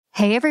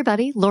Hey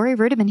everybody, Lori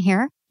Rudiman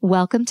here.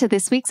 Welcome to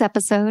this week's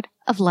episode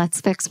of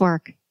Let's Fix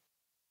Work.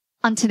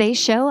 On today's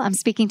show, I'm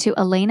speaking to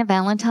Elena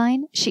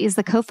Valentine. She is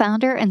the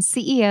co-founder and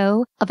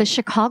CEO of a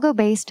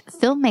Chicago-based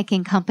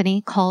filmmaking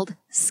company called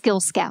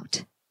Skill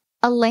Scout.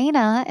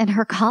 Elena and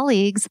her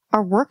colleagues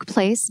are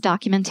workplace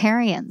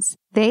documentarians.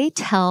 They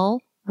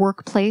tell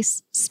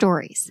workplace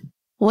stories.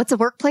 What's a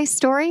workplace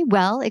story?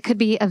 Well, it could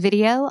be a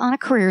video on a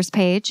careers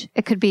page.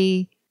 It could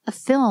be a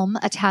film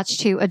attached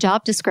to a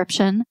job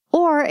description,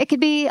 or it could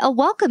be a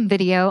welcome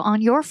video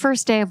on your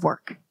first day of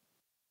work.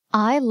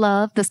 I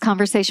love this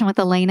conversation with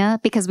Elena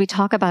because we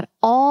talk about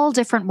all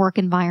different work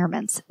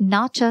environments,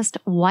 not just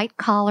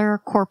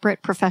white-collar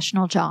corporate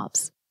professional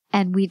jobs.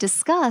 And we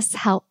discuss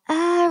how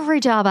every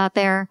job out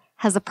there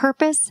has a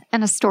purpose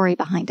and a story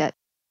behind it.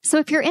 So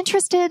if you're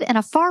interested in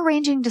a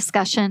far-ranging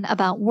discussion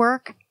about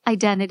work,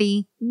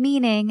 identity,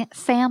 meaning,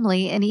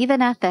 family, and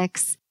even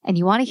ethics, and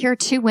you want to hear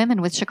two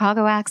women with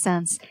Chicago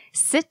accents,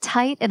 sit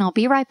tight and I'll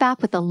be right back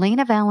with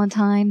Elena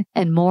Valentine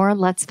and more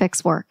Let's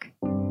Fix Work.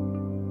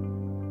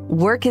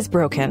 Work is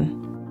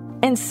broken,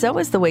 and so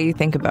is the way you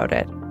think about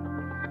it.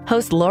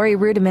 Host Lori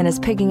Rudiman is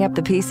picking up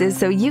the pieces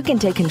so you can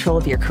take control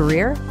of your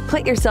career,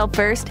 put yourself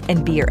first,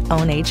 and be your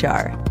own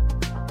HR.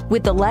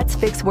 With the Let's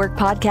Fix Work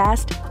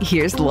podcast,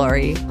 here's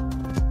Lori.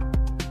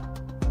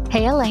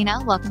 Hey,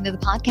 Elena, welcome to the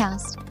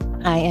podcast.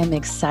 I am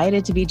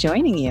excited to be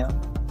joining you.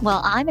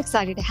 Well, I'm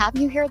excited to have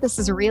you here. This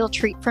is a real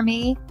treat for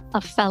me,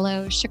 a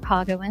fellow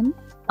Chicagoan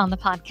on the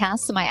podcast.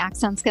 So my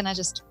accent's going to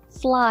just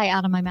fly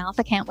out of my mouth.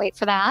 I can't wait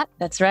for that.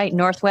 That's right.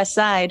 Northwest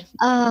side.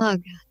 Oh,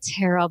 God,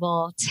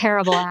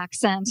 terrible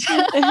accent.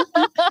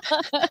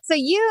 So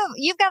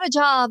you've got a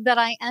job that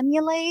I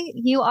emulate.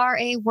 You are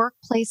a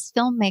workplace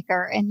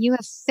filmmaker and you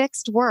have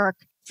fixed work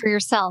for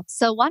yourself.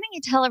 So why don't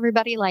you tell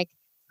everybody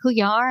who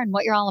you are and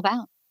what you're all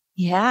about?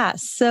 Yeah.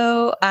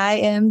 So I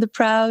am the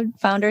proud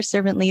founder,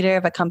 servant leader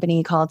of a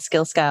company called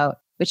Skill Scout,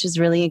 which is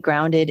really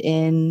grounded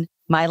in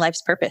my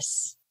life's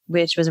purpose,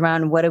 which was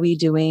around what are we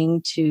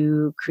doing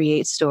to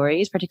create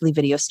stories, particularly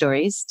video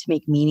stories, to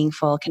make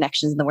meaningful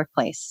connections in the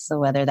workplace. So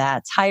whether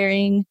that's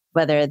hiring,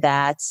 whether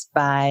that's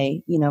by,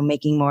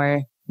 making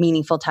more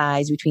meaningful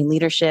ties between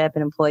leadership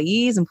and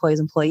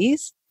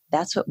employees,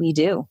 that's what we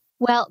do.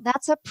 Well,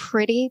 that's a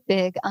pretty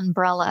big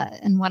umbrella.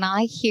 And when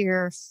I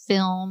hear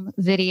film,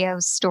 video,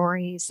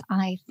 stories,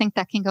 I think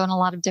that can go in a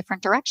lot of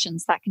different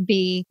directions. That can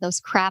be those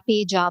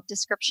crappy job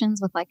descriptions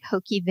with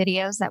hokey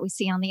videos that we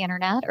see on the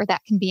internet, or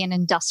that can be an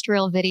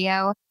industrial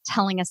video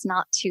telling us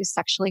not to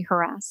sexually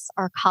harass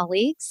our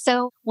colleagues.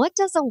 So what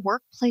does a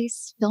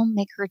workplace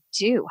filmmaker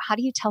do? How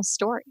do you tell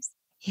stories?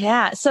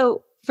 Yeah.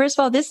 So first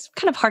of all, this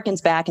kind of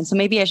harkens back. And so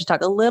maybe I should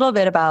talk a little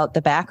bit about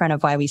the background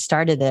of why we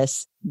started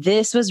this.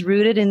 This was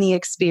rooted in the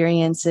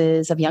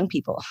experiences of young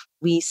people.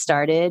 We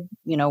started,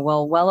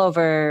 well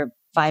over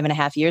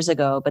 5.5 years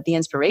ago, but the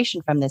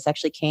inspiration from this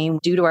actually came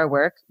due to our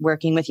work,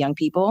 working with young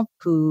people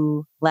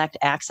who lacked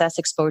access,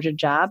 exposure to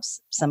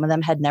jobs. Some of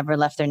them had never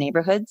left their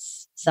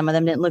neighborhoods. Some of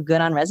them didn't look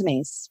good on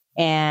resumes.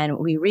 And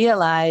we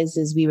realized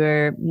as we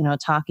were,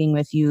 talking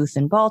with youth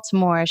in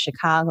Baltimore,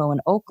 Chicago,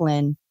 and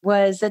Oakland,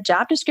 was that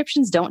job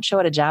descriptions don't show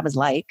what a job is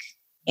like.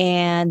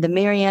 And the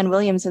Marianne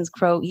Williamson's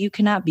quote, "You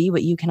cannot be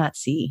what you cannot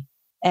see."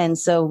 And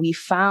so we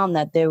found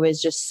that there was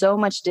just so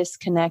much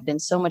disconnect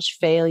and so much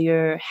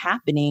failure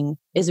happening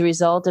as a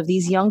result of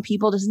these young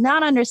people just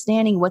not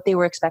understanding what they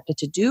were expected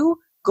to do,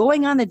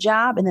 going on the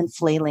job, and then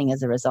flailing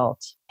as a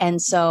result.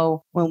 And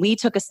so when we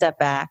took a step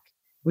back,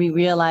 we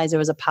realized there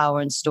was a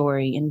power in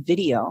story and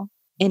video,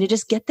 and to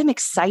just get them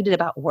excited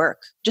about work,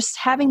 just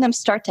having them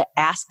start to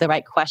ask the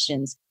right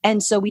questions.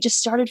 And so we just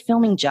started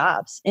filming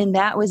jobs. And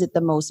that was at the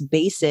most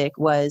basic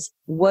was,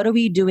 what are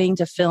we doing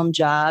to film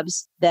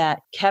jobs that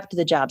kept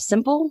the job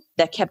simple,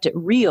 that kept it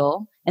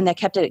real, and that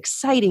kept it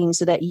exciting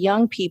so that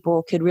young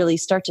people could really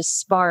start to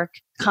spark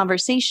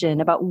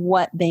conversation about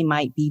what they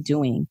might be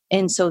doing.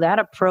 And so that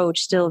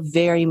approach still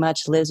very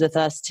much lives with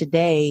us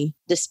today,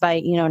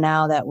 despite,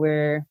 now that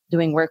we're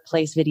doing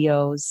workplace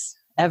videos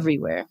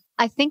everywhere.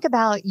 I think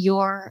about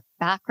your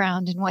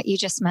background and what you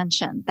just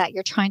mentioned, that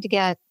you're trying to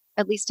get,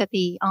 at least at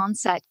the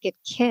onset, get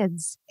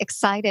kids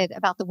excited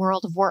about the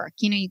world of work.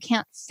 You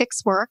can't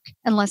fix work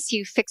unless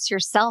you fix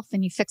yourself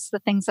and you fix the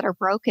things that are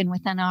broken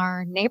within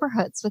our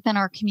neighborhoods, within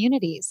our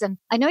communities. And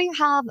I know you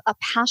have a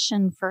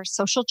passion for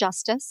social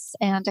justice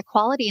and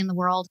equality in the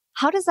world.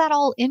 How does that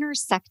all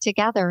intersect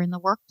together in the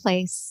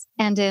workplace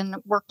and in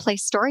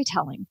workplace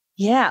storytelling?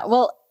 Yeah,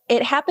 well,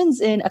 it happens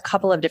in a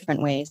couple of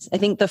different ways. I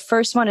think the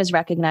first one is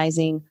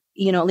recognizing,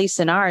 at least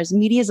in ours,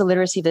 media is the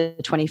literacy of the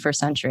 21st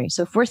century.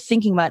 So if we're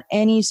thinking about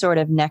any sort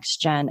of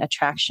next gen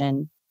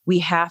attraction, we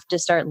have to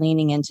start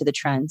leaning into the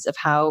trends of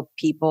how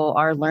people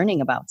are learning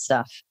about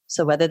stuff.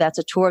 So whether that's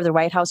a tour of the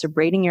White House or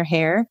braiding your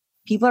hair,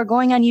 people are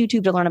going on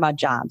YouTube to learn about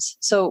jobs.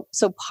 So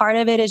part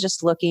of it is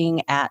just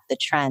looking at the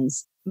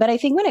trends. But I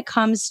think when it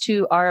comes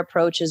to our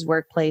approach as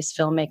workplace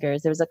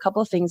filmmakers, there was a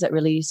couple of things that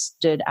really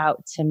stood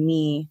out to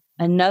me.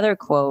 Another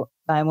quote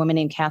by a woman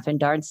named Catherine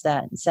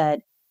Darnstedt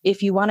said,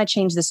 "If you want to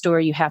change the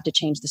story, you have to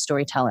change the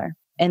storyteller."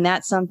 And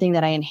that's something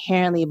that I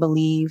inherently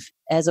believe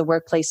as a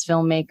workplace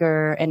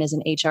filmmaker and as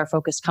an HR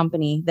focused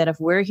company, that if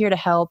we're here to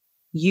help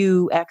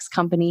you, X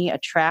company,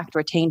 attract,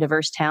 retain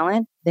diverse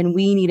talent, then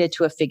we needed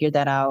to have figured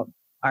that out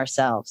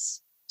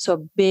ourselves. So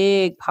a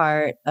big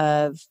part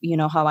of,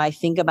 how I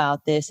think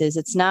about this is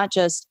it's not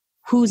just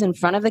who's in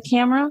front of the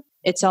camera,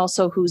 it's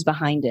also who's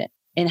behind it.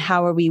 And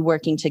how are we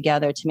working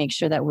together to make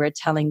sure that we're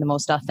telling the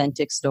most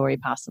authentic story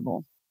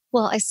possible?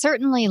 Well, I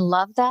certainly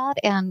love that.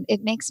 And it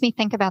makes me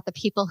think about the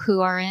people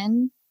who are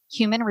in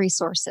human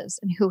resources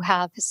and who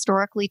have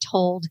historically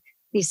told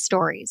these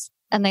stories.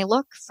 And they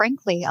look,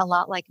 frankly, a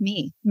lot like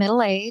me,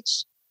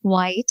 middle-aged,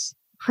 white,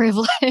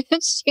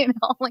 privileged,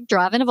 like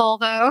driving a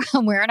Volvo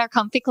and wearing our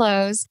comfy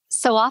clothes.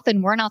 So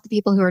often we're not the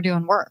people who are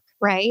doing work,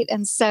 right?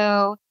 And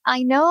so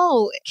I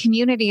know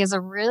community is a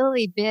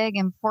really big,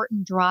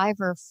 important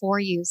driver for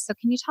you. So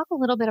can you talk a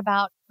little bit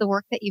about the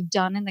work that you've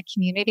done in the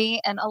community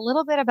and a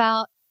little bit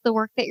about the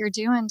work that you're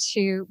doing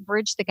to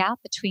bridge the gap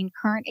between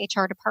current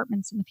HR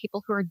departments and the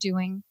people who are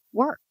doing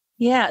work?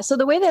 Yeah. So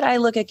the way that I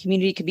look at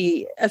community could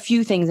be a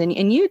few things.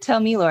 And you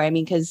tell me, Laura,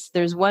 because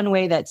there's one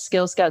way that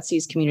Skill Scout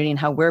sees community and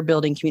how we're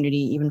building community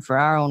even for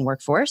our own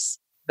workforce,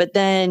 but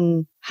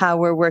then how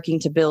we're working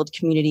to build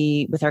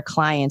community with our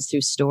clients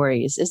through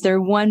stories. Is there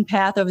one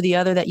path over the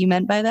other that you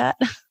meant by that?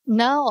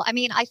 No,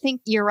 I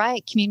think you're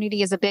right.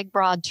 Community is a big,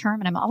 broad term,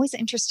 and I'm always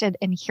interested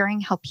in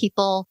hearing how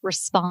people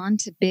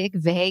respond to big,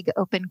 vague,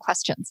 open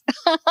questions.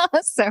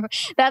 So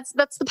that's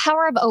the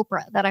power of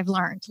Oprah that I've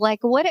learned. Like,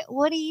 what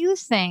do you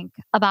think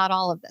about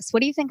all of this?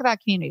 What do you think about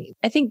community?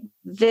 I think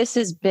this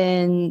has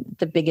been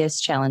the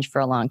biggest challenge for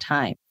a long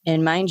time.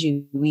 And mind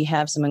you, we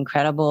have some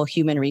incredible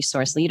human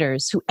resource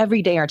leaders who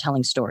every day are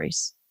telling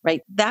stories.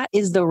 Right? That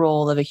is the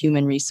role of a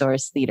human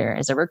resource leader.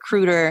 As a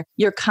recruiter,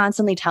 you're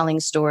constantly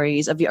telling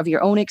stories of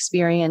your own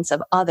experience,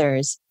 of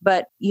others.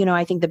 But,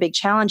 I think the big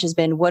challenge has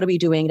been, what are we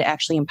doing to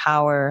actually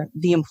empower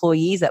the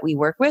employees that we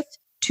work with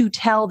to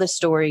tell the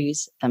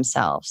stories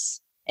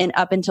themselves? And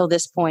up until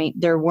this point,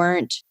 there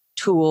weren't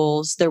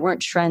tools, there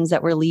weren't trends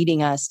that were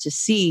leading us to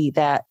see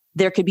that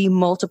there could be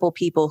multiple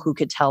people who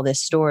could tell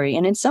this story.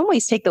 And in some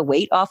ways, take the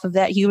weight off of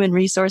that human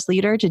resource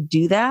leader to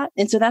do that.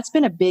 And so that's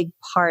been a big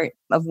part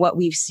of what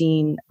we've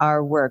seen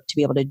our work to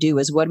be able to do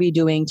is what are we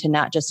doing to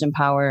not just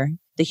empower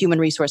the human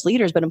resource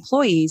leaders, but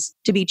employees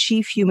to be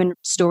chief human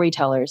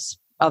storytellers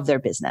of their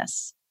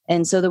business.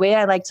 And so the way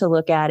I like to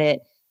look at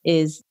it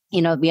is,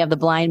 we have the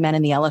blind men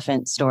and the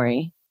elephant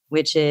story,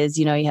 which is,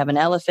 you have an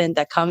elephant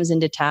that comes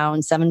into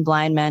town, 7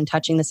 blind men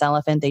touching this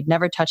elephant. They'd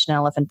never touched an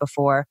elephant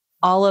before.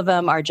 All of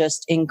them are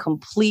just in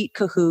complete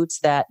cahoots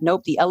that,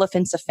 nope, the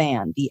elephant's a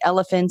fan. The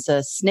elephant's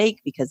a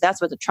snake because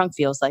that's what the trunk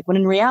feels like. When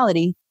in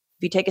reality,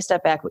 if you take a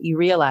step back, what you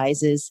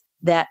realize is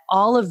that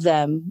all of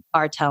them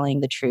are telling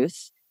the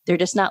truth. They're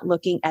just not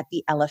looking at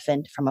the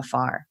elephant from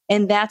afar.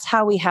 And that's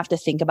how we have to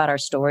think about our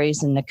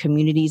stories and the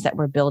communities that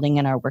we're building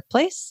in our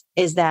workplace,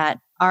 is that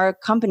our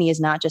company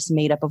is not just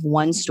made up of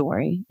one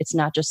story. It's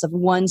not just of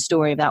one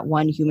story of that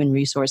one human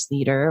resource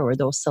leader or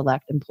those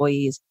select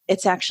employees.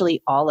 It's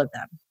actually all of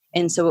them.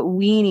 And so what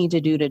we need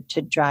to do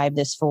to drive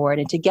this forward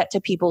and to get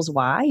to people's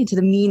why and to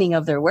the meaning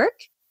of their work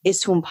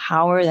is to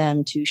empower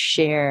them to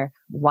share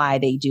why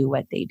they do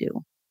what they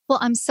do. Well,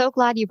 I'm so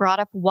glad you brought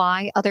up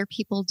why other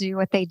people do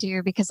what they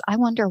do, because I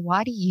wonder,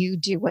 why do you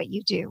do what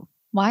you do?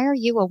 Why are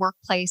you a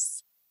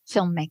workplace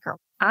filmmaker?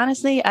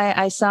 Honestly,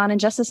 I saw an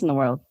injustice in the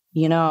world.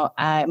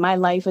 My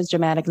life was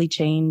dramatically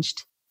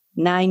changed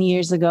 9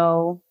 years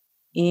ago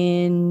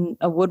in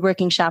a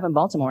woodworking shop in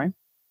Baltimore.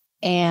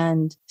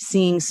 And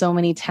seeing so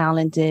many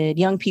talented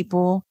young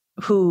people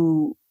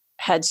who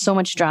had so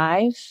much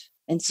drive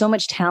and so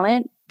much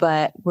talent,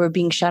 but were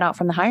being shut out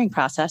from the hiring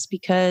process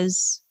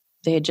because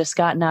they had just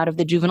gotten out of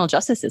the juvenile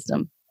justice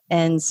system.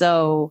 And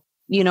so,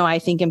 I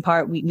think in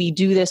part we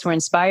do this, we're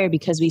inspired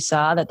because we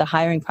saw that the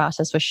hiring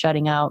process was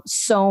shutting out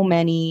so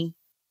many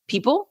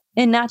people,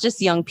 and not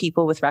just young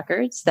people with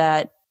records,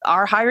 that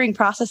our hiring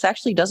process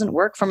actually doesn't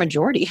work for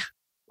majority.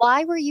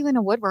 Why were you in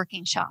a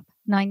woodworking shop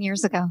 9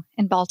 years ago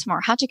in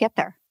Baltimore? How'd you get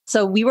there?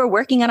 So we were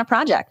working on a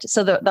project.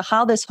 So the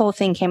how this whole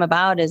thing came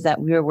about is that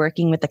we were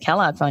working with the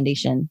Kellogg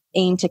Foundation,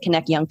 aimed to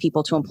connect young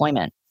people to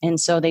employment. And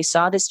so they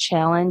saw this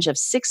challenge of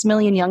 6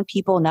 million young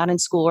people not in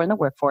school or in the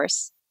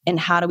workforce. And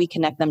how do we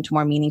connect them to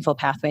more meaningful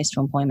pathways to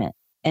employment?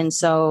 And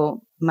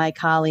so my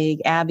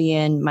colleague, Abby,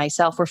 and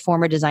myself were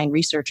former design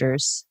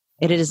researchers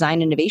at a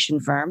design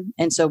innovation firm.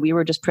 And so we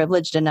were just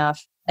privileged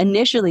enough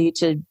initially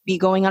to be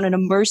going on and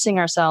immersing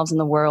ourselves in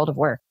the world of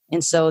work.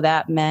 And so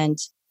that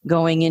meant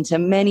going into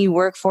many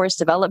workforce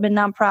development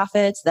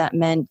nonprofits. That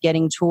meant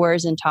getting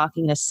tours and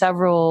talking to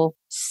several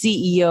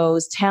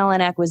CEOs,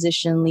 talent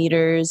acquisition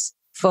leaders,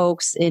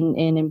 folks in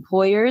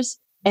employers,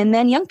 and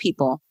then young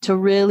people to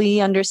really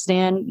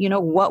understand,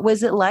 what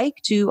was it like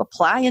to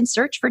apply and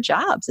search for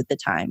jobs at the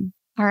time.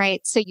 All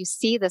right. So you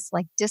see this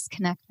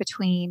disconnect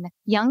between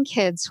young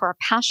kids who are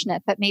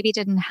passionate, but maybe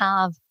didn't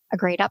have a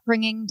great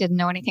upbringing, didn't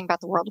know anything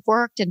about the world of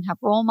work, didn't have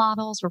role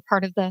models, were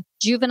part of the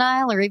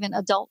juvenile or even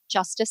adult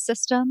justice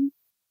system.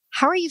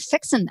 How are you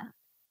fixing that?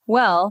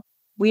 Well,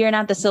 We are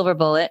not the silver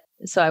bullet.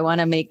 So I want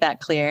to make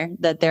that clear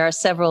that there are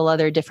several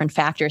other different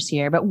factors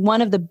here. But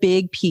one of the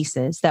big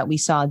pieces that we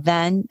saw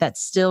then that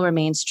still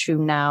remains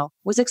true now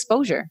was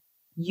exposure.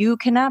 You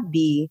cannot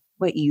be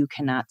what you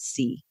cannot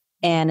see.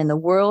 And in the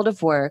world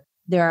of work,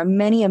 there are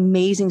many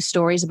amazing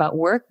stories about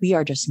work. We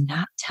are just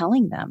not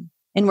telling them.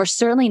 And we're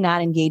certainly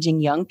not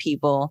engaging young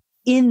people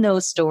in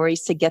those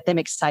stories to get them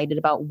excited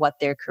about what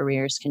their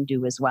careers can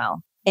do as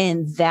well.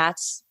 And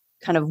that's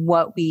kind of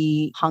what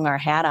we hung our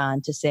hat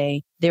on to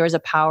say there is a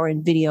power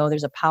in video,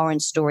 there's a power in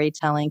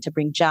storytelling to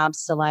bring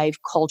jobs to life,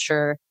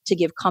 culture, to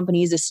give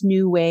companies this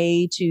new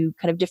way to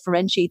kind of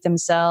differentiate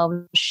themselves,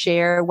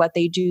 share what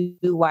they do,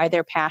 why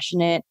they're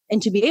passionate,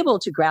 and to be able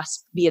to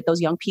grasp, be it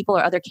those young people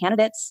or other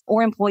candidates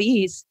or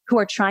employees who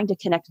are trying to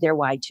connect their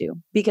why to.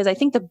 Because I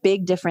think the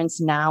big difference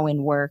now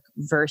in work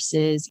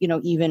versus,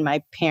 even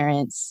my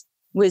parents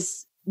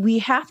was we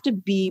have to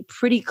be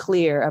pretty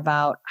clear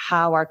about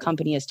how our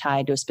company is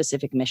tied to a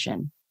specific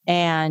mission.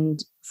 And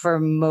for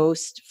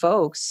most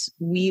folks,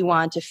 we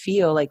want to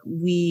feel like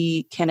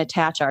we can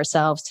attach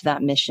ourselves to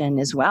that mission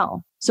as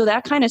well. So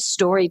that kind of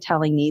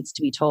storytelling needs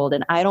to be told.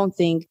 And I don't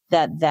think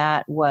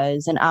that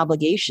was an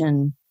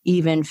obligation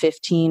even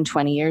 15,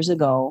 20 years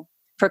ago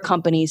for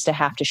companies to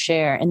have to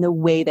share in the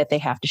way that they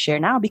have to share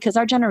now because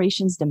our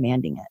generation's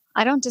demanding it.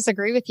 I don't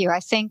disagree with you.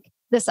 I think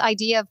this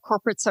idea of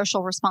corporate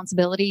social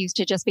responsibility used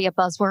to just be a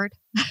buzzword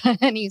and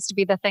it used to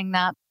be the thing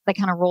that they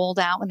kind of rolled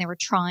out when they were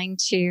trying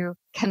to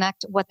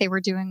connect what they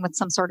were doing with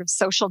some sort of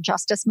social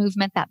justice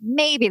movement that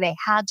maybe they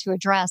had to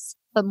address.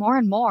 But more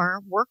and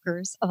more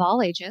workers of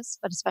all ages,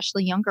 but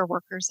especially younger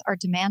workers, are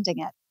demanding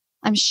it.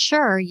 I'm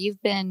sure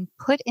you've been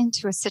put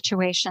into a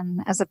situation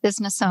as a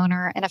business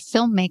owner and a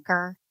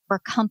filmmaker where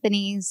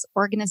companies,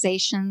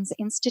 organizations,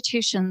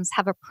 institutions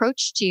have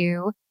approached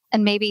you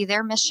and maybe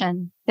their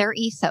mission, their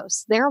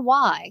ethos, their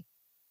why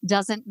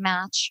doesn't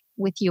match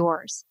with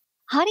yours.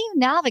 How do you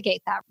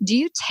navigate that? Do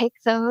you take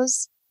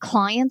those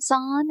clients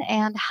on?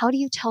 And how do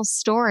you tell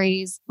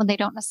stories when they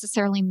don't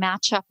necessarily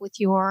match up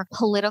with your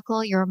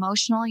political, your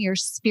emotional, your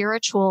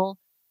spiritual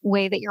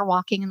way that you're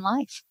walking in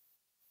life?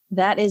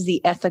 That is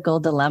the ethical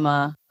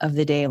dilemma of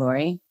the day,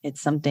 Lori.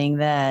 It's something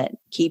that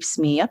keeps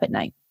me up at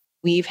night.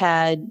 We've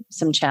had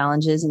some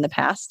challenges in the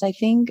past, I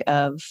think,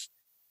 of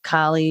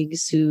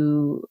colleagues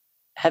who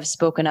have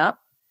spoken up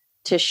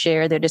to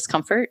share their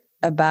discomfort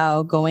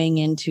about going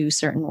into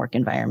certain work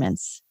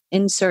environments.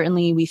 And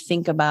certainly we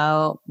think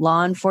about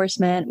law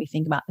enforcement, we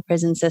think about the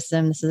prison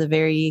system. This is a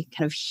very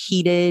kind of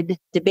heated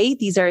debate.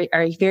 These are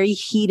very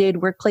heated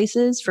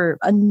workplaces for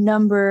a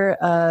number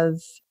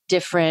of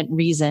different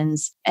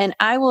reasons. And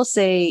I will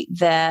say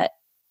that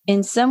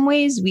in some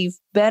ways we've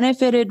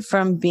benefited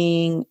from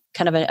being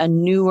kind of a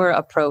newer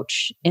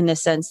approach in the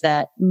sense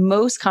that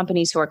most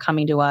companies who are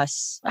coming to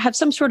us have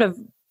some sort of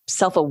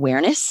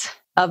self-awareness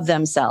of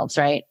themselves,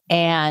 right?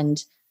 And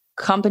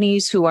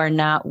companies who are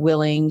not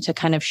willing to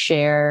kind of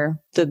share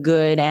the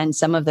good and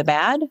some of the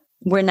bad,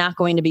 we're not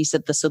going to be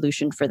the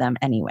solution for them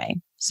anyway.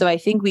 So I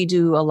think we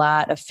do a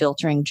lot of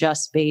filtering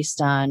just based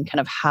on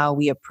kind of how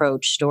we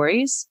approach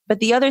stories.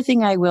 But the other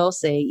thing I will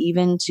say,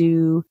 even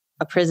to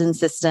a prison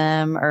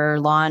system or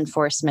law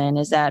enforcement,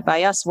 is that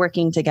by us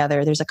working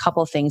together, there's a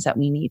couple things that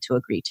we need to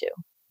agree to.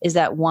 Is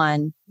that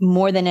one,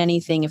 more than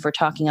anything, if we're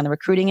talking on the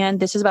recruiting end,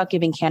 this is about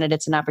giving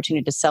candidates an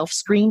opportunity to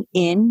self-screen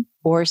in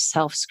or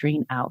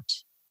self-screen out.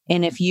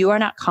 And if you are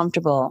not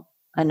comfortable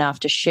enough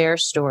to share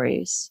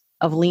stories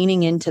of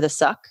leaning into the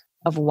suck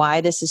of why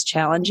this is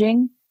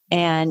challenging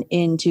and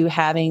into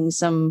having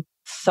some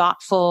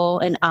thoughtful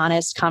and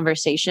honest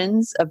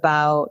conversations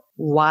about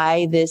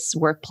why this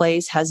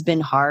workplace has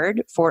been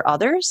hard for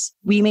others,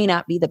 we may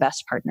not be the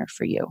best partner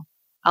for you.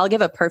 I'll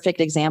give a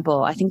perfect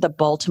example. I think the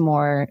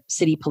Baltimore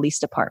City Police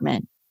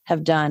Department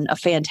have done a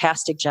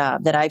fantastic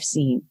job that I've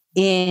seen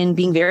in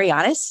being very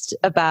honest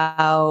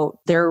about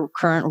their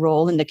current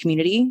role in the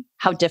community,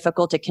 how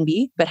difficult it can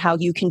be, but how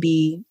you can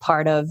be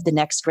part of the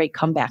next great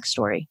comeback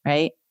story,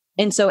 right?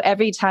 And so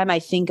every time I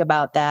think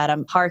about that,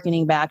 I'm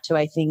hearkening back to,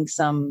 I think,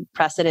 some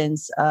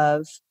precedents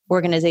of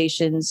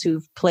organizations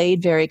who've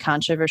played very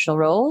controversial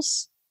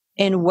roles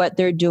and what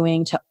they're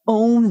doing to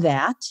own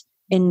that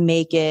and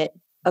make it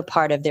a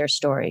part of their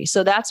story.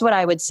 So that's what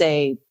I would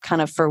say,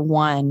 kind of for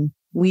one,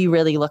 we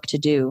really look to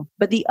do.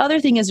 But the other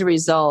thing as a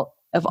result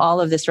of all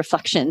of this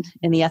reflection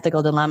in the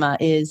ethical dilemma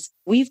is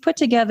we've put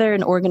together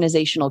an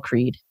organizational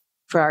creed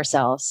for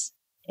ourselves.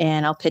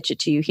 And I'll pitch it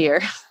to you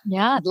here.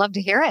 Yeah, I'd love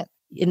to hear it.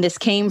 And this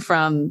came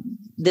from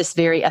this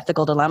very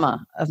ethical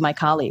dilemma of my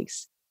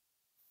colleagues.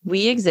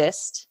 We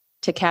exist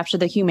to capture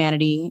the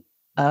humanity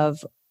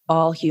of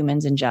all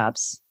humans and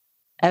jobs.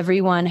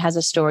 Everyone has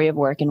a story of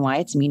work and why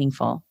it's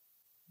meaningful.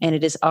 And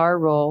it is our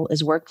role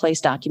as workplace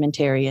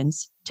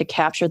documentarians to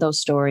capture those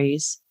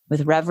stories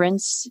with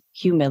reverence,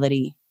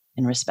 humility,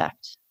 and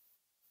respect.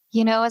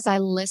 You know, as I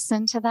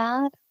listen to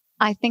that,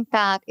 I think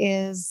that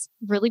is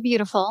really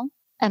beautiful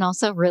and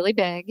also really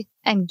big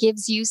and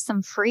gives you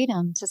some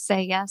freedom to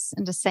say yes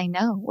and to say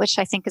no, which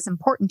I think is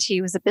important to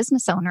you as a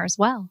business owner as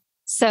well.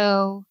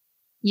 So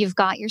You've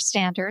got your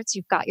standards,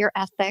 you've got your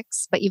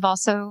ethics, but you've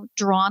also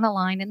drawn a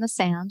line in the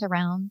sand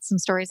around some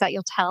stories that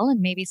you'll tell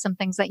and maybe some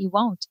things that you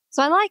won't.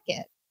 So I like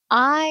it.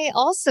 I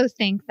also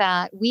think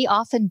that we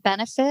often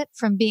benefit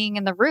from being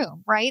in the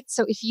room, right?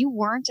 So if you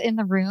weren't in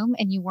the room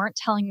and you weren't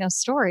telling those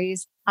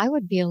stories, I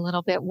would be a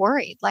little bit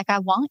worried. Like, I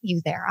want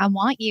you there. I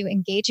want you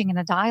engaging in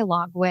a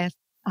dialogue with,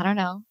 I don't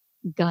know,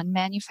 gun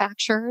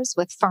manufacturers,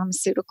 with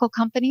pharmaceutical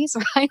companies,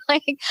 right?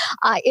 Like,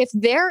 if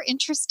they're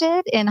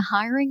interested in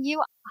hiring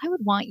you, I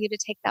would want you to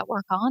take that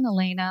work on,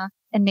 Elena,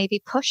 and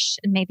maybe push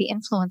and maybe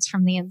influence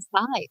from the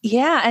inside.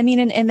 Yeah. I mean,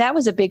 and that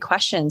was a big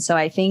question. So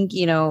I think,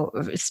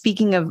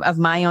 speaking of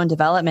my own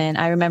development,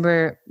 I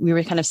remember we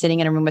were kind of sitting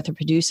in a room with a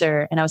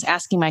producer and I was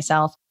asking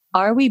myself,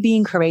 are we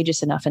being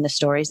courageous enough in the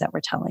stories that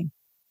we're telling?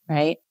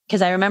 Right?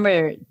 Because I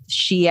remember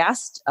she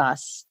asked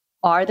us,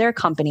 are there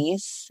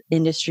companies,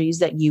 industries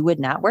that you would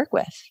not work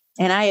with?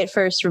 And I at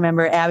first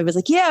remember Abby was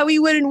like, yeah, we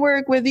wouldn't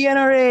work with the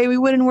NRA. We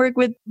wouldn't work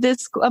with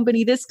this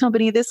company, this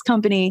company, this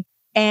company.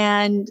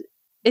 And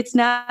it's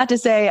not to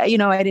say, I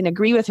didn't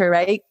agree with her,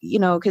 right?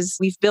 Because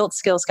we've built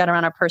Skillscat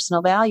around our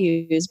personal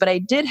values, but I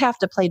did have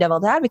to play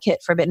devil's advocate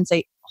for a bit and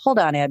say, hold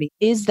on, Abby,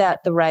 is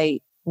that the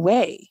right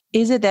way?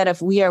 Is it that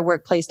if we are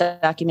workplace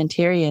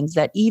documentarians,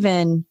 that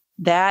even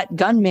that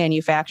gun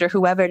manufacturer,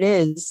 whoever it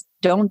is,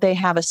 don't they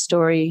have a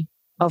story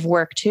of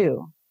work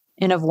too,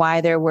 and of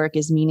why their work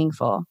is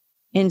meaningful?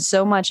 And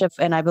so much of,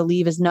 and I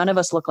believe, is none of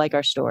us look like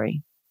our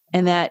story.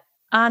 And that,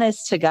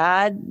 honest to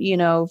God,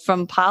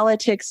 from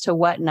politics to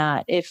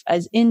whatnot, if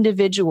as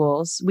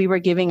individuals, we were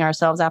giving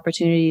ourselves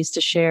opportunities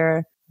to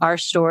share our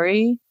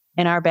story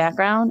and our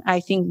background,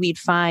 I think we'd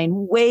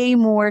find way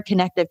more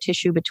connective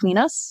tissue between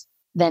us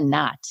than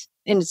not.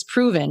 And it's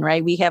proven,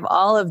 right? We have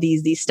all of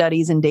these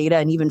studies and data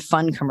and even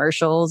fun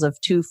commercials of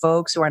two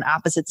folks who are on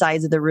opposite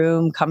sides of the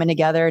room coming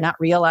together, not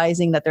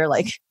realizing that they're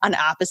like on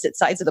opposite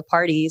sides of the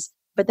parties.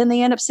 But then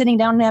they end up sitting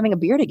down and having a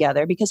beer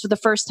together because for the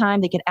first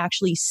time, they can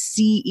actually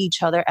see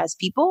each other as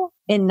people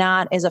and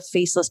not as a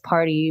faceless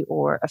party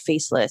or a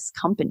faceless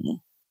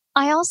company.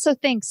 I also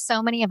think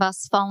so many of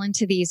us fall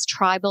into these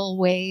tribal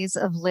ways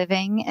of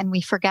living, and we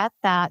forget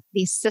that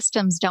these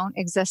systems don't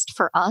exist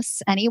for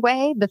us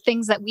anyway. The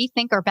things that we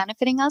think are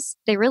benefiting us,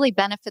 they really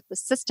benefit the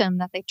system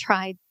that they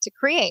tried to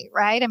create,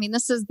 right? I mean,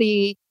 this is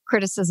the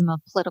criticism of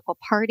political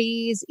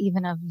parties,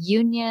 even of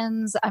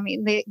unions. I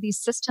mean, these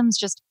systems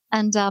just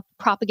end up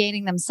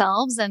propagating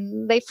themselves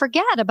and they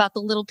forget about the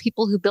little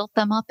people who built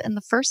them up in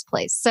the first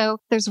place. So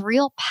there's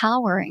real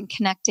power in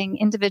connecting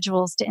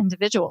individuals to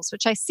individuals,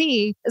 which I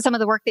see some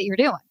of the work that you're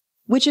doing.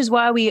 Which is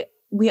why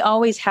we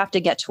always have to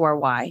get to our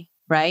why,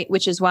 right?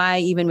 Which is why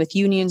even with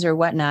unions or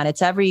whatnot,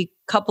 it's every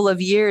couple of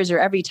years or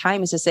every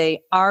time is to say,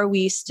 are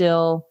we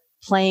still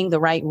playing the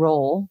right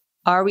role?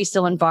 Are we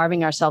still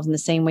involving ourselves in the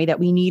same way that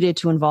we needed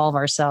to involve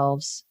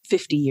ourselves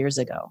 50 years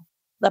ago?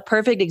 The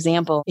perfect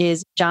example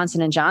is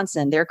Johnson &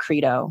 Johnson, their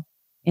credo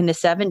in the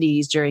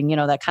 70s during,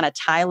 that kind of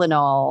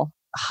Tylenol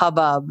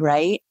hubbub,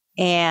 right?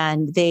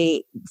 And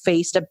they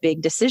faced a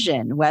big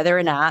decision whether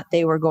or not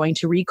they were going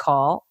to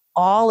recall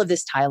all of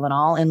this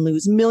Tylenol and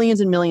lose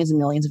millions and millions and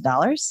millions of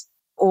dollars,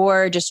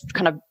 or just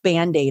kind of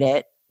band-aid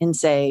it and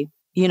say,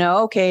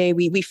 okay,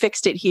 we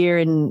fixed it here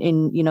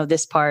in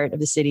this part of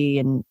the city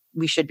and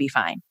we should be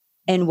fine.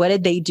 And what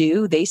did they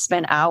do? They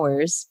spent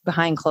hours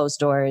behind closed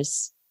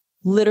doors,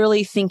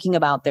 literally thinking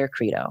about their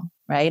credo,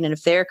 right? And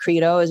if their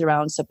credo is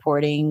around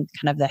supporting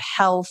kind of the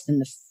health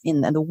and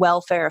the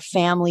welfare of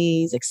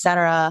families, et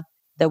cetera,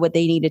 that what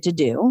they needed to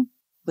do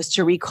was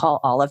to recall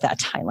all of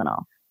that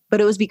Tylenol. But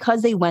it was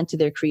because they went to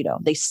their credo.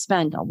 They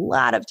spent a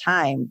lot of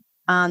time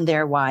on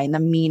their why and the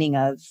meaning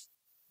of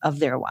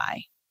their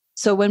why.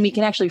 So when we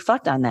can actually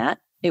reflect on that,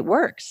 it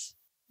works.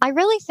 I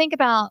really think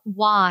about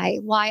why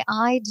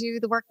I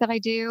do the work that I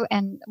do,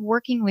 and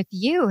working with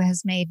you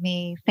has made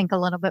me think a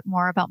little bit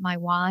more about my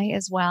why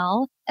as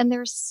well. And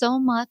there's so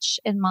much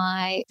in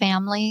my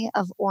family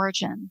of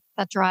origin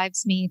that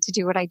drives me to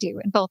do what I do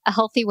in both a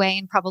healthy way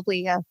and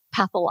probably a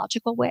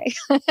pathological way,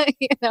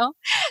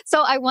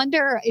 So I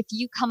wonder if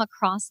you come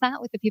across that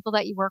with the people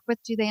that you work with.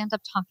 Do they end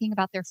up talking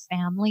about their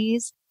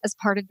families as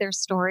part of their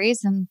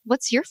stories? And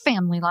what's your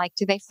family like?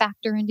 Do they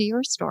factor into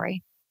your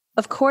story?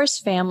 Of course,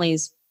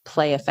 families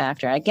play a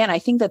factor. Again, I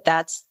think that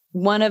that's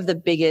one of the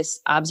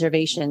biggest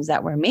observations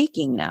that we're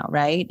making now,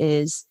 right?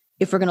 Is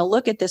if we're going to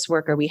look at this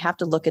worker, we have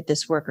to look at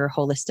this worker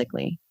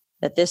holistically,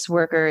 that this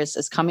worker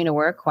is coming to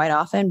work quite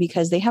often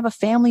because they have a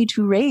family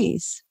to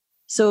raise.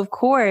 So of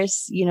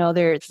course,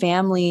 their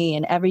family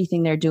and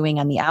everything they're doing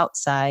on the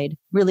outside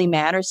really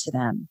matters to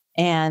them.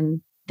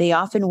 And they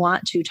often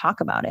want to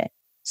talk about it.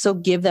 So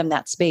give them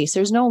that space.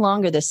 There's no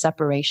longer this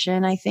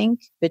separation, I think,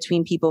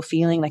 between people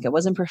feeling like it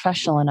wasn't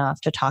professional enough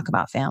to talk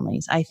about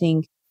families. I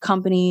think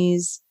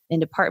companies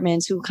and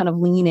departments who kind of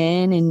lean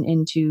in and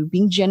into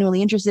being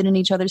genuinely interested in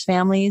each other's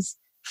families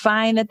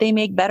find that they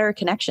make better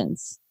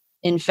connections.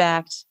 In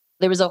fact,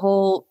 there was a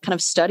whole kind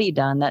of study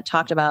done that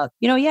talked about,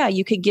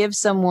 you could give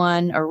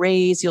someone a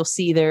raise, you'll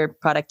see their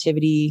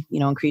productivity,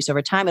 increase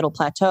over time, it'll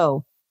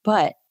plateau.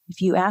 But if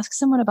you ask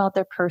someone about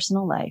their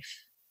personal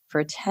life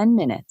for 10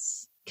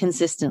 minutes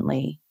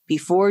consistently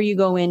before you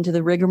go into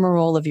the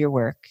rigmarole of your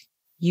work,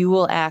 you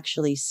will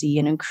actually see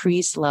an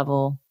increased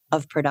level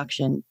of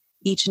production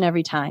each and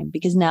every time,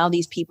 because now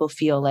these people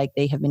feel like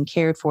they have been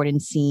cared for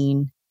and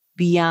seen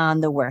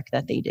beyond the work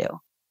that they do.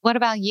 What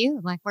about you?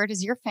 Like, where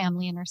does your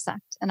family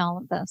intersect in all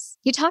of this?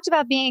 You talked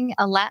about being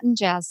a Latin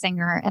jazz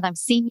singer, and I've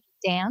seen you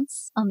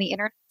dance on the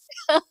internet.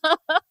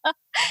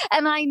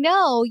 And I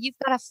know you've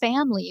got a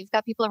family, you've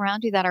got people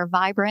around you that are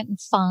vibrant and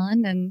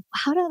fun. And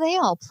how do they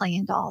all play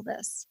into all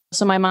this?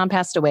 So my mom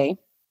passed away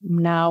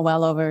now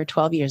well over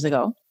 12 years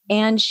ago.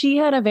 And she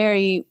had a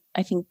very,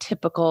 I think,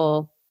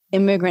 typical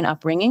immigrant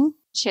upbringing.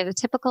 She had a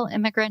typical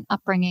immigrant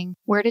upbringing.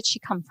 Where did she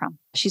come from?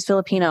 She's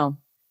Filipino.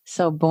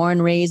 So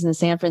born, raised in the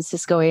San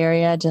Francisco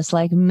area, just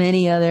like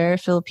many other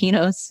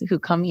Filipinos who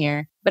come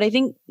here. But I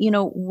think,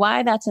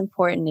 why that's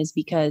important is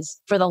because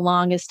for the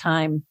longest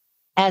time,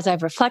 as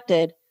I've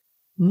reflected,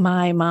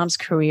 my mom's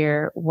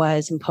career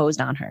was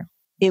imposed on her.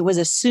 It was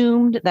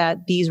assumed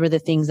that these were the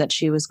things that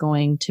she was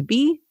going to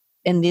be,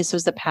 and this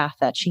was the path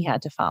that she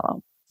had to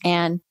follow.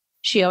 And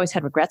she always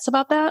had regrets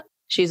about that.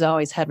 She's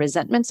always had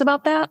resentments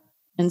about that.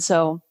 And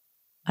so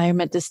I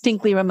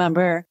distinctly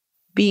remember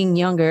being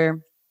younger,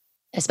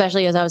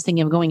 especially as I was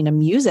thinking of going into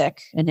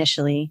music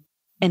initially,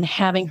 and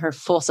having her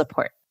full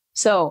support.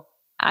 So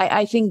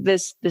I think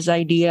this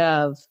idea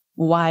of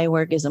why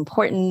work is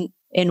important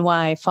and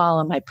why I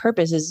follow my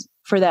purpose is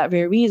for that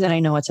very reason. I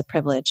know it's a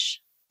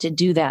privilege to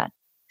do that.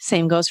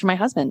 Same goes for my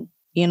husband.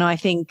 I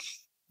think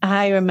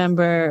I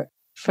remember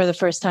for the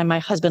first time, my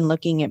husband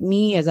looking at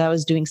me as I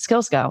was doing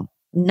Skill Scout,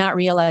 not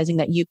realizing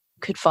that you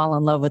could fall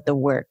in love with the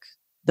work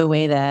the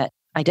way that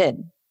I did.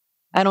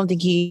 I don't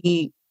think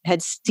he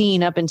had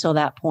seen up until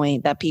that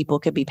point that people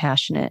could be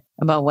passionate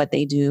about what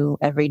they do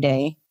every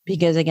day.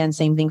 Because again,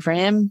 same thing for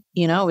him,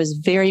 was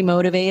very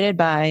motivated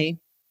by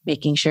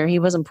making sure he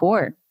wasn't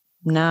poor,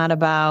 not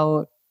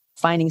about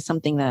finding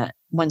something that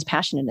one's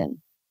passionate in.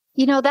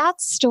 That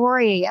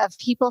story of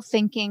people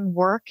thinking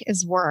work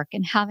is work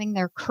and having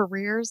their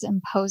careers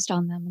imposed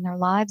on them and their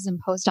lives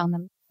imposed on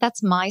them.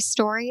 That's my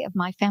story of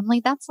my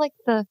family. That's like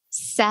the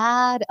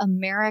sad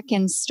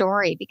American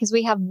story, because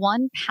we have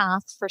one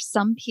path for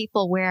some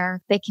people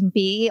where they can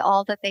be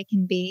all that they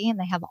can be and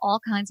they have all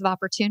kinds of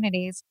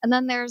opportunities. And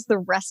then there's the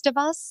rest of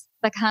us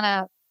that kind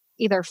of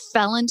either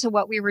fell into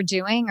what we were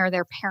doing or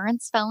their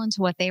parents fell into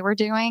what they were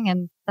doing.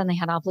 And then they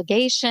had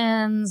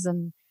obligations,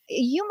 and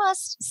you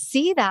must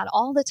see that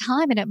all the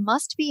time. And it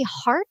must be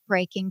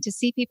heartbreaking to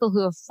see people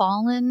who have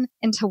fallen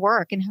into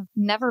work and have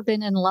never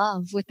been in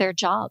love with their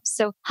jobs.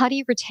 So how do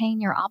you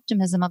retain your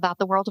optimism about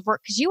the world of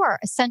work? Because you are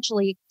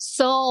essentially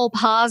so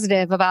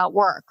positive about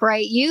work,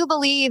 right? You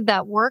believe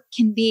that work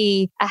can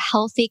be a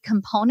healthy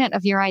component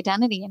of your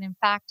identity. And in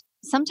fact,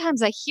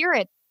 sometimes I hear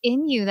it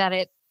in you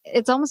that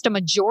it's almost a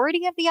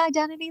majority of the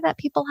identity that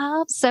people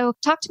have. So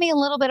talk to me a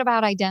little bit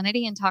about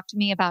identity and talk to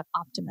me about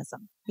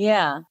optimism.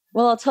 Yeah.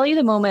 Well, I'll tell you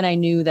the moment I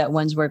knew that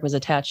one's work was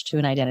attached to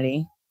an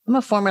identity. I'm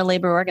a former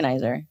labor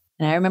organizer,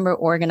 and I remember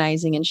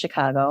organizing in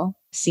Chicago,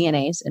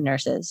 CNAs and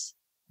nurses.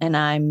 And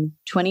I'm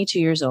 22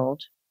 years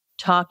old,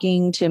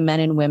 talking to men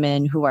and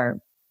women who are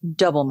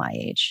double my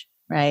age,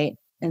 right?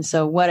 And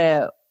so what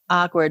a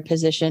awkward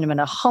position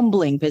and a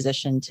humbling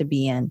position to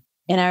be in.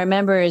 And I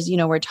remember as,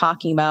 we're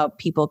talking about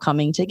people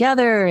coming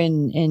together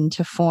and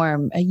to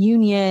form a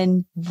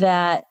union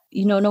that,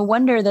 no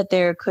wonder that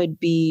there could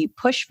be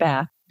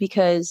pushback,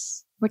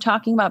 because we're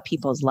talking about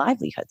people's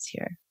livelihoods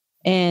here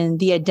and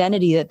the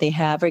identity that they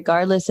have,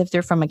 regardless if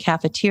they're from a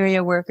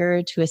cafeteria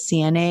worker to a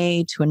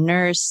CNA to a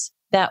nurse,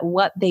 that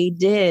what they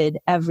did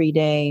every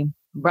day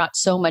brought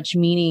so much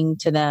meaning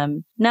to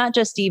them, not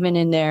just even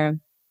in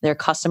their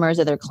customers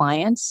or their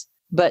clients,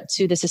 but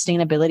to the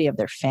sustainability of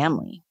their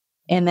family.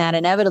 And that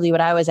inevitably what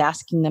I was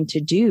asking them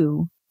to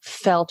do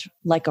felt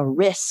like a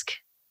risk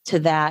to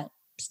that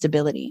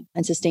stability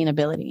and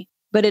sustainability.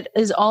 But it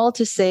is all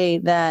to say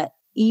that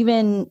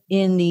even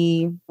in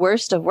the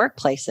worst of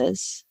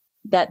workplaces,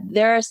 that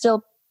there are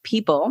still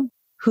people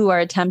who are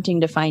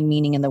attempting to find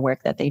meaning in the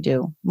work that they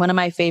do. One of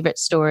my favorite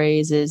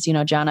stories is,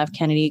 John F.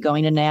 Kennedy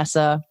going to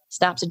NASA,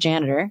 stops a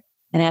janitor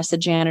and asks the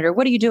janitor,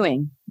 "What are you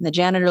doing?" And the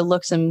janitor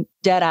looks him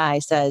dead eye,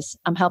 says,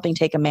 "I'm helping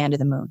take a man to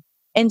the moon."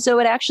 And so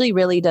it actually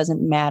really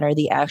doesn't matter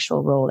the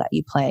actual role that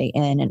you play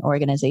in an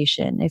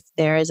organization. If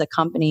there is a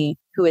company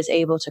who is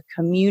able to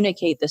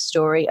communicate the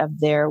story of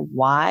their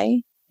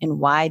why and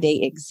why they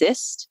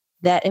exist,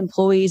 that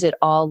employees at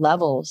all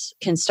levels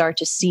can start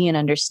to see and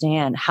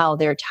understand how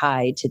they're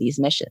tied to these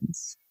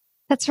missions.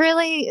 That's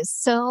really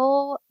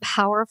so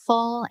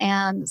powerful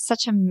and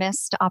such a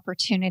missed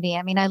opportunity.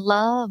 I mean, I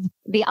love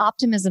the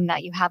optimism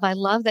that you have. I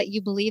love that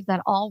you believe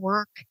that all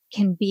work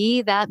can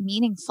be that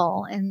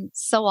meaningful. And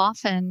so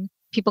often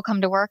people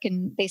come to work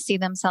and they see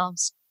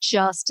themselves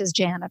just as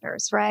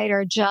janitors, right?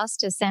 Or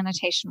just as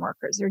sanitation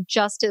workers, or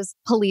just as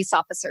police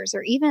officers,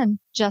 or even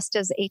just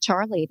as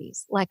HR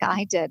ladies, like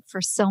I did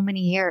for so many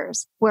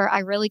years, where I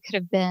really could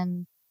have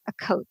been a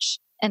coach,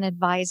 an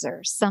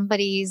advisor,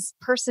 somebody's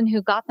person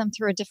who got them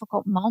through a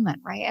difficult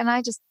moment, right? And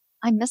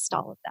I missed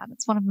all of that.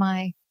 It's one of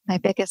my my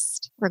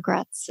biggest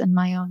regrets in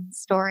my own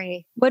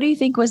story. What do you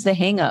think was the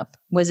hang up?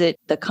 Was it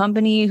the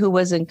company who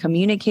wasn't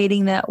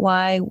communicating that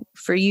why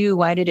for you?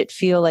 Why did it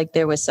feel like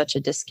there was such a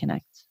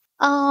disconnect?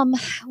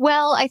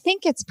 Well, I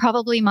think it's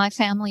probably my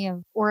family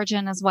of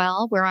origin as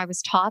well, where I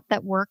was taught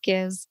that work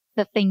is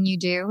the thing you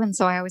do. And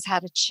so I always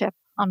had a chip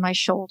on my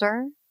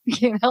shoulder.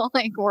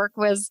 Like work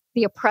was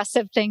the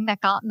oppressive thing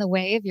that got in the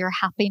way of your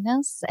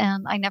happiness.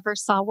 And I never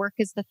saw work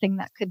as the thing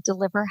that could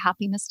deliver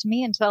happiness to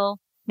me until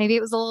maybe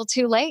it was a little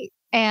too late.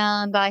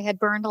 And I had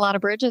burned a lot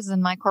of bridges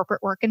in my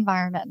corporate work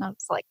environment. And I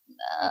was like,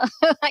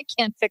 no, I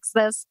can't fix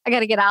this. I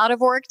got to get out of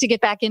work to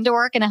get back into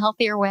work in a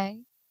healthier way.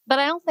 But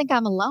I don't think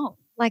I'm alone.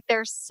 Like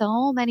there's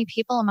so many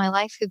people in my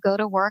life who go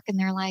to work and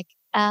they're like,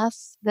 F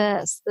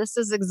this. This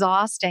is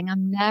exhausting.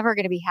 I'm never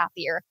going to be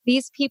happier.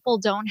 These people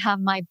don't have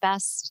my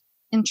best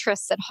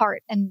interests at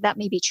heart. And that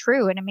may be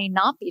true and it may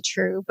not be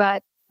true,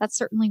 but that's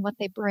certainly what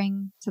they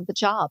bring to the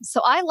job.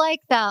 So I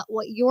like that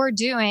what you're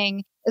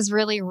doing is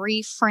really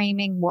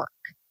reframing work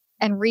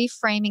and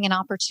reframing an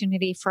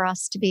opportunity for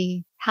us to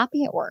be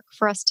happy at work,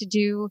 for us to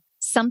do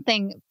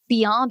something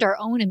beyond our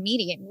own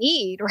immediate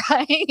need,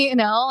 right?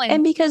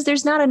 And because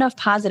there's not enough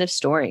positive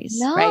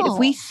stories, right? If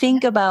we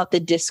think about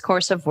the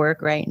discourse of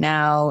work right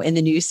now in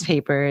the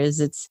newspapers,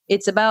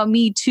 it's about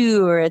Me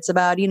Too, or it's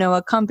about,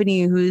 a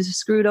company who's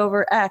screwed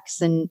over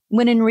X. And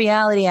when in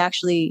reality,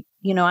 actually,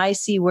 I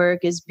see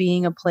work as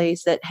being a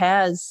place that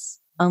has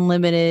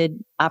unlimited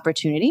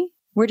opportunity.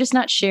 We're just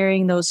not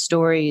sharing those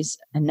stories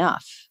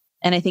enough.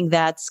 And I think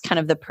that's kind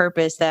of the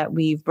purpose that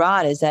we've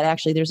brought, is that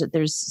actually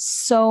there's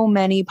so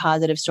many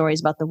positive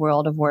stories about the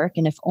world of work.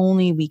 And if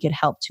only we could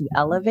help to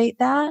elevate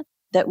that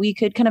we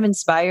could kind of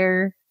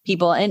inspire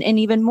people. And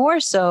even more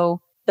so,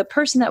 the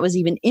person that was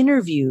even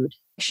interviewed,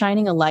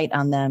 shining a light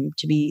on them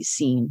to be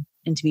seen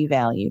and to be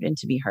valued and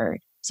to be heard.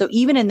 So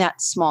even in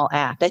that small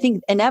act, I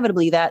think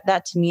inevitably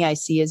that to me, I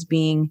see as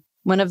being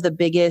one of the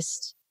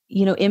biggest,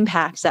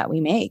 impacts that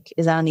we make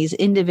is on these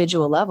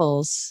individual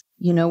levels.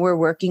 We're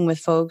working with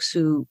folks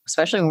who,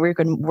 especially when we're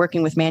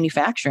working with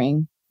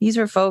manufacturing, these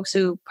are folks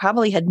who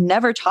probably had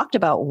never talked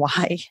about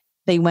why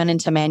they went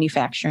into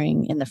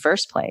manufacturing in the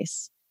first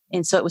place.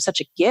 And so it was such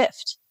a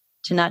gift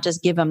to not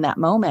just give them that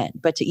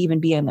moment, but to even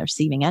be on the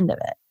receiving end of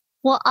it.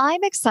 Well,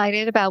 I'm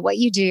excited about what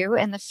you do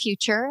in the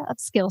future of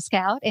Skill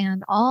Scout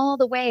and all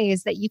the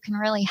ways that you can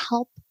really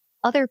help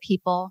other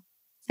people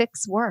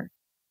fix work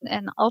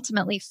and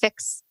ultimately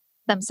fix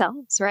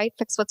themselves, right?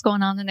 Fix what's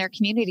going on in their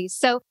communities.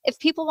 So if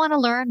people want to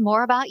learn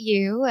more about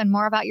you and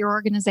more about your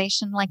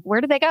organization, like where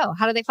do they go?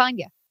 How do they find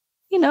you?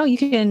 You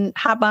can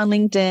hop on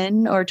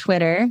LinkedIn or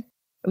Twitter.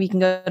 We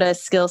can go to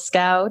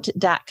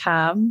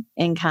skillscout.com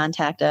and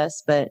contact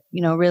us. But,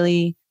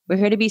 really, we're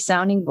here to be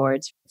sounding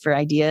boards for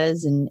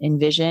ideas and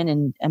vision.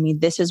 And I mean,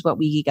 this is what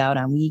we geek out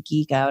on. We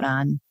geek out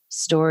on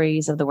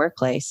stories of the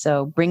workplace.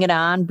 So bring it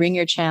on, bring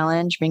your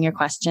challenge, bring your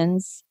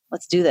questions.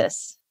 Let's do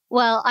this.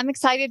 Well, I'm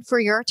excited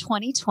for your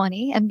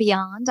 2020 and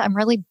beyond. I'm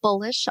really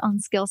bullish on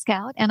Skill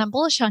Scout, and I'm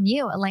bullish on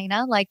you,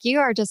 Elena. Like, you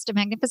are just a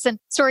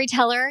magnificent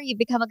storyteller. You've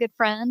become a good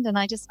friend, and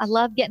I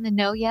love getting to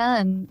know you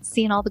and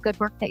seeing all the good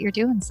work that you're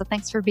doing. So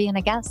thanks for being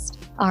a guest.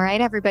 All right,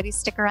 everybody,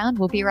 stick around.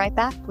 We'll be right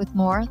back with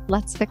more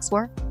Let's Fix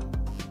Work.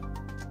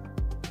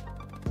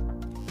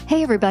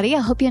 Hey, everybody.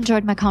 I hope you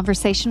enjoyed my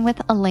conversation with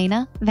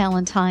Elena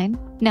Valentine.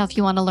 Now, if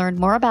you want to learn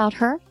more about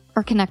her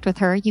or connect with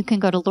her, you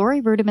can go to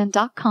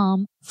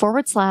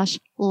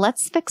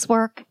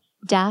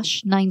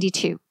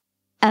LoriRudiman.com/Let'sFixWork-92.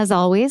 As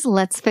always,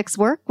 Let's Fix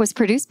Work was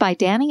produced by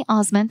Danny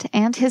Osmond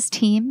and his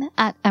team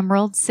at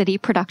Emerald City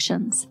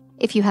Productions.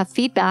 If you have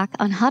feedback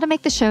on how to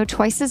make the show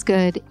twice as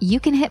good, you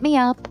can hit me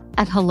up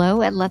at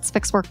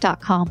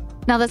hello@letsfixwork.com.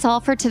 Now that's all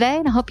for today,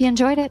 and I hope you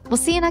enjoyed it. We'll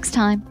see you next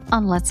time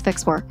on Let's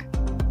Fix Work.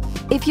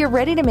 If you're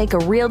ready to make a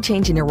real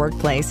change in your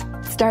workplace,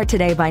 start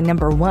today by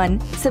number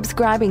 1,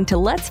 subscribing to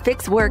Let's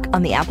Fix Work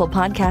on the Apple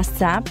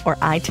Podcasts app or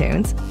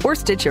iTunes or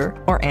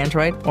Stitcher or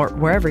Android or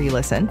wherever you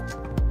listen.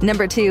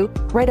 Number 2,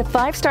 write a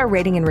 5-star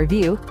rating and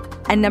review.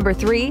 And number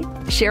 3,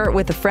 share it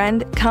with a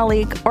friend,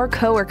 colleague, or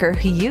coworker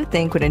who you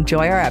think would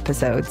enjoy our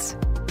episodes.